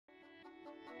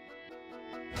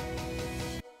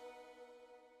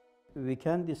We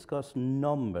can discuss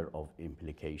number of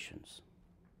implications.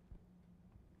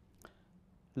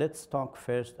 Let's talk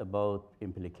first about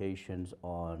implications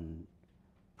on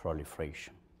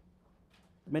proliferation.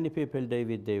 Many people,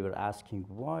 David, they were asking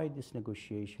why this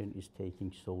negotiation is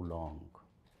taking so long.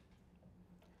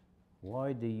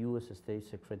 Why the US State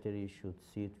Secretary should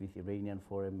sit with Iranian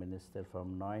foreign minister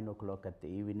from 9 o'clock at the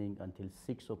evening until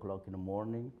 6 o'clock in the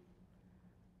morning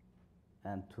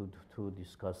and to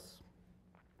discuss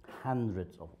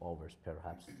hundreds of hours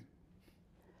perhaps.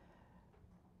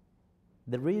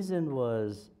 The reason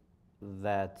was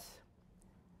that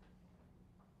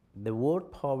the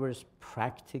world powers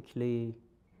practically,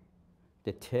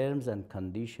 the terms and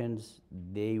conditions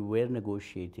they were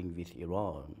negotiating with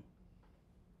Iran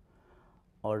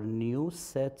are new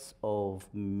sets of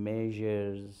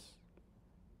measures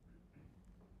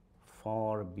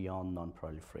far beyond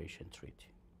non-proliferation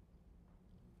treaty.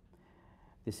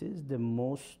 This is the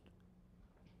most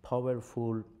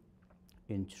powerful,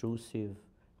 intrusive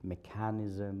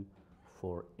mechanism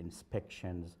for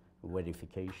inspections,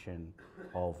 verification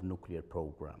of nuclear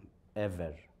program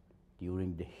ever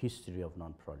during the history of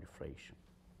non-proliferation.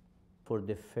 For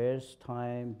the first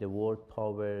time, the world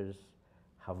powers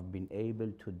have been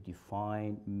able to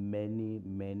define many,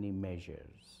 many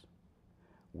measures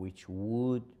which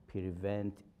would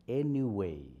prevent any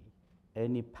way,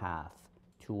 any path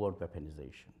toward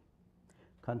weaponization.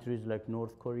 Countries like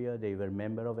North Korea, they were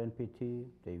member of NPT,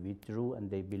 they withdrew and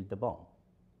they built the bomb.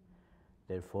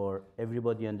 Therefore,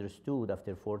 everybody understood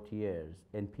after 40 years,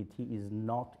 NPT is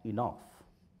not enough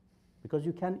because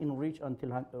you can enrich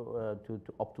until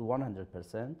up to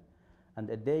 100%, and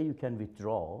a day you can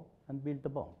withdraw and build the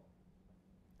bomb.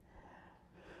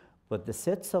 But the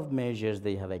sets of measures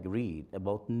they have agreed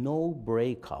about no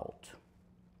breakout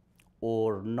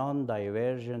or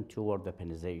non-diversion toward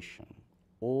weaponization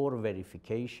or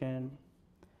verification,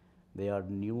 they are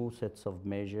new sets of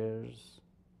measures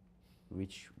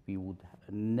which we would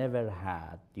never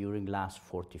had during last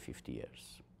 40, 50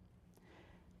 years.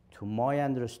 To my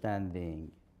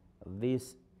understanding,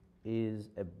 this is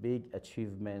a big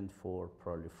achievement for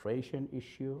proliferation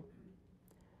issue.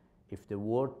 If the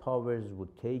world powers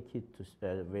would take it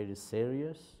to very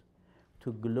serious,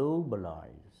 to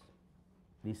globalize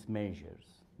these measures,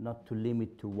 not to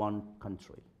limit to one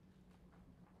country.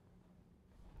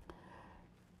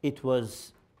 It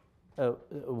was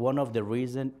one of the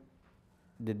reasons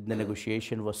the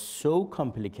negotiation was so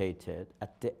complicated.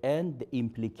 At the end, the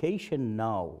implication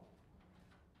now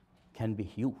can be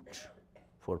huge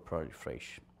for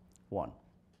proliferation, one.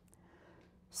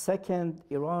 Second,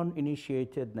 Iran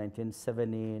initiated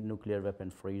 1970 nuclear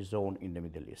weapon-free zone in the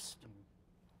Middle East.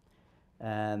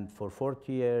 And for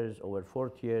 40 years, over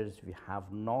 40 years, we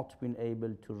have not been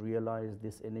able to realize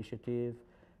this initiative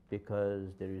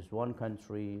because there is one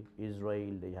country,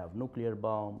 Israel, they have nuclear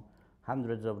bomb,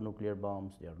 hundreds of nuclear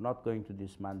bombs, they are not going to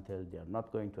dismantle, they are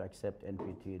not going to accept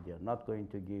NPT, they are not going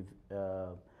to give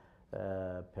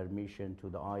permission to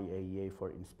the IAEA for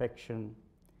inspection.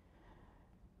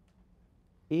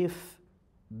 If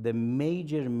the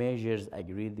major measures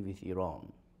agreed with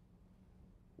Iran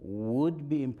would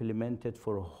be implemented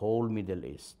for whole Middle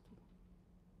East,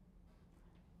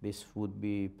 this would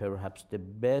be perhaps the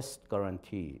best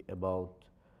guarantee about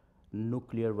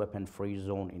nuclear weapon-free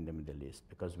zone in the Middle East.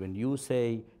 Because when you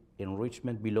say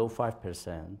enrichment below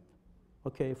 5%,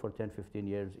 okay, for 10, 15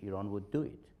 years, Iran would do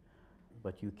it.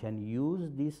 But you can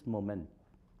use this moment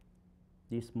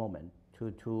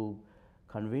to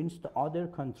convince the other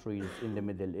countries in the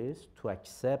Middle East to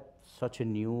accept such a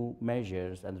new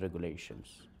measures and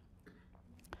regulations.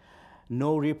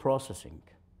 No reprocessing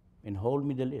in whole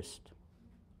Middle East.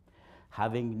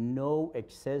 Having no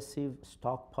excessive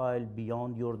stockpile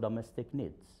beyond your domestic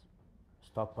needs,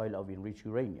 stockpile of enriched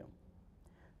uranium.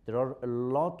 There are a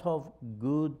lot of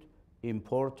good,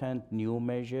 important new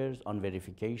measures on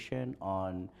verification,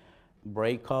 on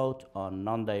breakout, on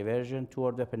non-diversion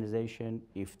toward weaponization.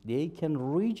 If they can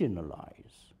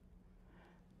regionalize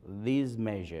these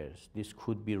measures, this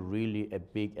could be really a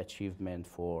big achievement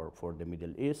for the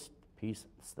Middle East, peace,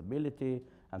 stability,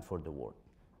 and for the world.